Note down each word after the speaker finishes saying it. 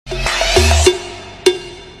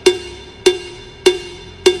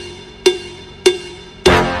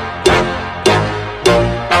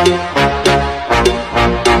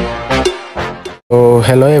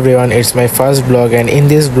hello everyone, it's my first vlog, and in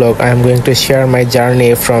this vlog I am going to share my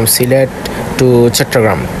journey from Sylhet to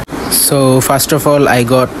Chittagong. So first of all I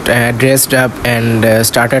got dressed up and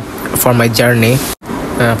started for my journey.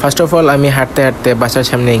 First of all আমি হাঁটতে হাঁটতে বাসার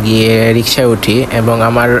সামনে গিয়ে রিক্সায় উঠি এবং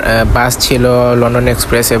আমার বাস ছিল লন্ডন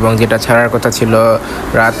এক্সপ্রেস এবং যেটা ছাড়ার কথা ছিল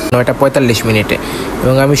রাত 9:45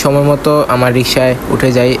 এবং আমি সময় মতো আমার রিক্সায় উঠে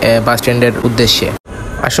যাই বাস স্ট্যান্ডের উদ্দেশ্যে।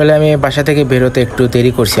 আসলে আমি বাসা থেকে বেরোতে একটু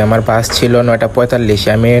দেরি করছি, আমার বাস ছিল 9:45,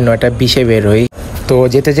 আমি 9:20 বের হই। তো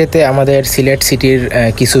যেতে যেতে আমাদের সিলেট সিটির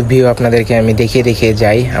কিছু ভিউ আপনাদেরকে আমি দেখিয়ে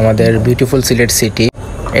যাই। আমাদের বিউটিফুল সিলেট সিটি,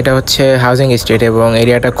 এটা হচ্ছে হাউজিং এস্টেট এবং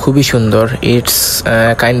এরিয়াটা খুবই সুন্দর। It's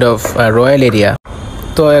kind of royal area.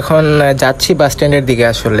 তো এখন যাচ্ছি বাস স্ট্যান্ডের দিকে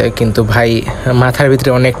আসলে, কিন্তু ভাই মাথার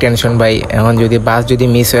ভিতরে অনেক টেনশন ভাই। এখন যদি বাস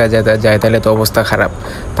মিস হয়ে যায় তাহলে তো অবস্থা খারাপ।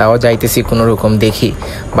 তাও যাইতেছি কোনো রকম, দেখি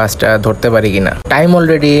বাসটা ধরতে পারি কিনা। টাইম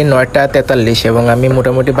অলরেডি 9:43 এবং আমি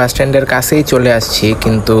মোটামুটি বাস স্ট্যান্ডের কাছেই চলে আসছি,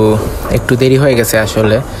 কিন্তু একটু দেরি হয়ে গেছে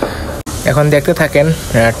আসলে। এখন দেখতে থাকেন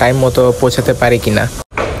টাইম মতো পৌঁছাতে পারি কিনা।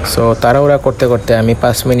 সো তাড়াহুড়া করতে করতে আমি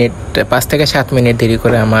 5 থেকে 7 মিনিট দেরি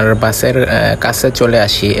করে আমার বাসের কাছে চলে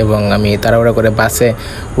আসি এবং আমি তাড়াহুড়া করে বাসে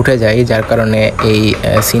উঠে যাই, যার কারণে এই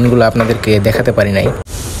সিনগুলো আপনাদেরকে দেখাতে পারি নাই।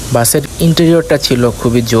 বাসের ইন্টেরিয়রটা ছিল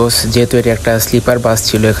খুবই জোস, যেহেতু এটি একটা স্লিপার বাস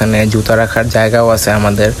ছিল, এখানে জুতা রাখার জায়গাও আছে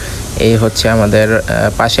আমাদের। এই হচ্ছে আমাদের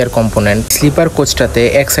পাশের কম্পোনেন্ট। স্লিপার কোচটাতে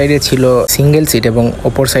এক সাইডে ছিল সিঙ্গেল সিট এবং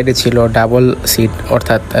অপর সাইডে ছিল ডাবল সিট,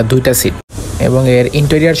 অর্থাৎ 2টা সিট। এবং এর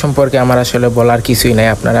ইন্টেরিয়র সম্পর্কে আমার আসলে বলার কিছুই নাই,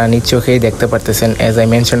 আপনারা নিজ চোখেই দেখতে পারতেছেন। অ্যাজ আই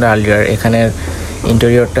মেনশনড আর্লিয়ার, এখানের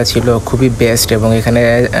ইন্টেরিয়রটা ছিল খুবই বেস্ট এবং এখানে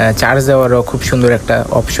চার্জ দেওয়ারও খুব সুন্দর একটা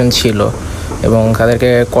অপশন ছিল এবং তাদেরকে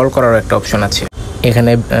কল করারও একটা অপশন আছে।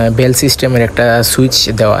 এখানে বেল সিস্টেমের একটা সুইচ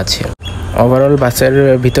দেওয়া আছে। ওভারঅল বাসের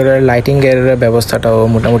ভিতরের লাইটিংয়ের ব্যবস্থাটাও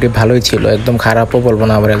মোটামুটি ভালোই ছিল, একদম খারাপও বলবো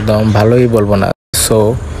না, আবার একদম ভালোই বলবো না। So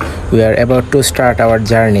we are about to start our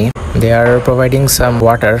journey. They are providing some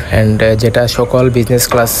water and যেটা সকল বিজনেস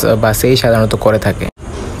ক্লাস বাসেই সাধারণত করে থাকে।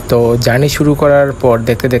 তো জার্নি শুরু করার পর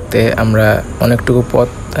দেখতে দেখতে আমরা অনেকটুকু পথ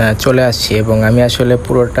চলে আসছি এবং আমি আসলে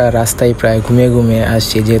পুরোটা রাস্তায় প্রায় ঘুমিয়ে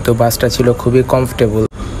আসছি, যেহেতু বাসটা ছিল খুবই কমফোর্টেবল।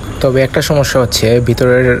 তবে একটা সমস্যা হচ্ছে,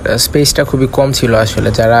 ভিতরের স্পেসটা খুবই কম ছিল আসলে।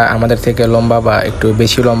 যারা আমাদের থেকে লম্বা বা একটু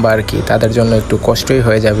বেশি লম্বা আর কি, তাদের জন্য একটু কষ্টই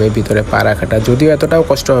হয়ে যাবে ভিতরে পা রাখাটা। যদিও এতটাও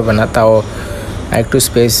কষ্ট হবে না, তাও একটু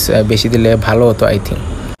স্পেস বেশি দিলে ভালো হতো আই থিঙ্ক।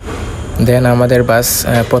 দেন আমাদের বাস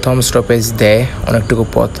প্রথম স্টপেজ দেয় অনেকটুকু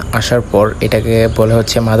পথ আসার পর, এটাকে বলে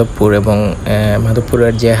হচ্ছে মাধবপুর এবং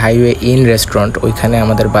মাধবপুরের যে হাইওয়ে ইন রেস্টুরেন্ট, ওইখানে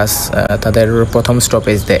আমাদের বাস তাদের প্রথম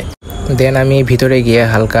স্টপেজ দেয়। দেন আমি ভিতরে গিয়ে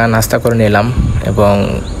হালকা নাস্তা করে নিলাম এবং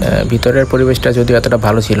ভিতরের পরিবেশটা যদিও এতটা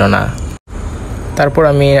ভালো ছিল না। তারপর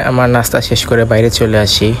আমি আমার নাস্তা শেষ করে বাইরে চলে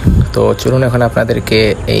আসি। তো চলুন এখন আপনাদেরকে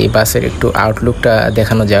এই বাসের একটু আউটলুকটা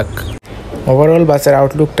দেখানো যাক। ওভারঅল বাসের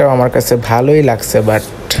আউটলুকটাও আমার কাছে ভালোই লাগছে, বাট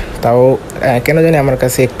তাও কেন জানি আমার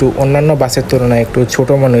কাছে একটু অন্যান্য বাসের তুলনায় একটু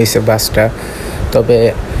ছোটো মনে হয়েছে বাসটা। তবে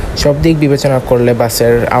সব দিক বিবেচনা করলে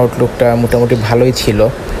বাসের আউটলুকটা মোটামুটি ভালোই ছিল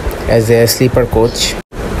অ্যাজ এ স্লিপার কোচ।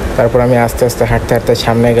 তারপর আমি আস্তে আস্তে হাঁটতে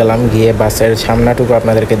সামনে গেলাম, গিয়ে বাসের সামনাটুকু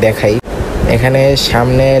আপনাদেরকে দেখাই। এখানে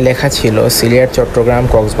সামনে লেখা ছিল সিলেট চট্টগ্রাম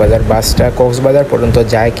কক্সবাজার। বাসটা কক্সবাজার পর্যন্ত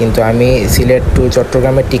যায়, কিন্তু আমি সিলেট টু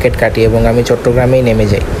চট্টগ্রামের টিকিট কাটি এবং আমি চট্টগ্রামেই নেমে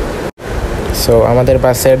যাই। সো আমাদের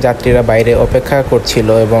বাসের যাত্রীরা বাইরে অপেক্ষা করছিল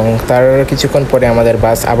এবং তার কিছুক্ষণ পরে আমাদের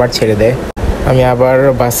বাস আবার ছেড়ে দেয়। আমি আবার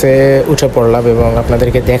বাসে উঠে পড়লাম এবং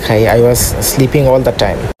আপনাদেরকে দেখাই I was sleeping all the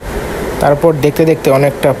time. তারপর দেখতে দেখতে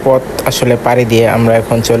অনেকটা পথ আসলে পাড়ি দিয়ে আমরা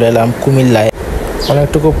এখন চলে এলাম কুমিল্লায়।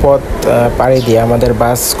 অনেকটুকু পথ পাড়ি দিয়ে আমাদের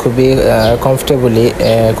বাস খুবই কমফোর্টেবলি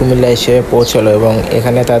কুমিল্লা এসে পৌঁছলো এবং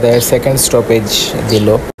এখানে তাদের সেকেন্ড স্টপেজ দিল।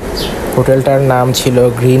 হোটেলটার নাম ছিল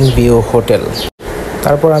গ্রিন ভিউ হোটেল।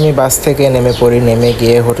 তারপর আমি বাস থেকে নেমে পড়ি, নেমে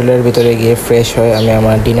গিয়ে হোটেলের ভিতরে গিয়ে ফ্রেশ হয়ে আমি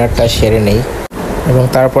আমার ডিনারটা সেরে নেই এবং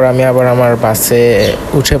তারপর আমি আবার আমার বাসে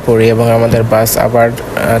উঠে পড়ি এবং আমাদের বাস আবার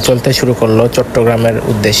চলতে শুরু করলো চট্টগ্রামের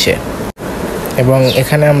উদ্দেশ্যে। এবং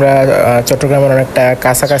এখানে আমরা চট্টগ্রামের অনেকটা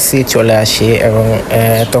কাছাকাছি চলে আসি এবং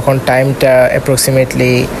তখন টাইমটা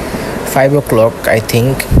অ্যাপ্রক্সিমেটলি 5 o'clock আই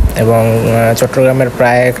থিঙ্ক এবং চট্টগ্রামের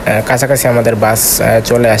প্রায় কাছাকাছি আমাদের বাস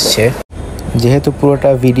চলে আসছে। যেহেতু পুরোটা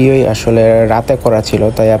ভিডিওই আসলে রাতে করা ছিল,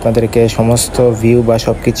 তাই আপনাদেরকে সমস্ত ভিউ বা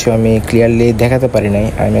সব কিছু আমি ক্লিয়ারলি দেখাতে পারি নাই।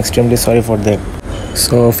 I am extremely sorry for that.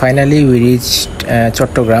 So finally we reached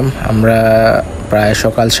Chittagong. আমরা প্রায়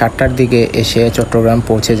সকাল 7টার দিকে এসে চট্টগ্রাম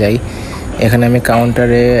পৌঁছে যাই। এখানে আমি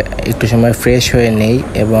কাউন্টারে একটু সময় ফ্রেশ হয়ে নেই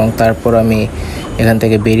এবং তারপর আমি এখান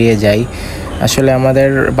থেকে বেরিয়ে যাই। আসলে আমাদের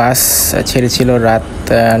বাস ছেড়েছিল রাত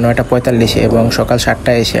 9:45 এবং সকাল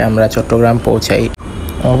 7টায় এসে আমরা চট্টগ্রাম পৌঁছাই।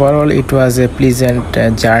 ওভারঅল ইট ওয়াজ এ প্লিজেন্ট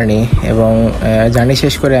জার্নি এবং জার্নি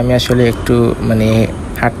শেষ করে আমি আসলে একটু মানে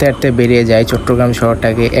হাঁটতে হাঁটতে বেরিয়ে যাই চট্টগ্রাম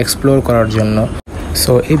শহরটাকে এক্সপ্লোর করার জন্য।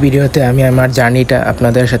 সো এই ভিডিওতে আমি আমার জার্নিটা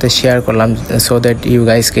আপনাদের সাথে শেয়ার করলাম so that you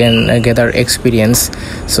guys can gather experience.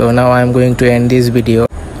 So now I am going to and this video.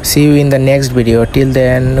 See you in the next video. Till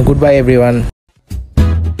then, goodbye everyone.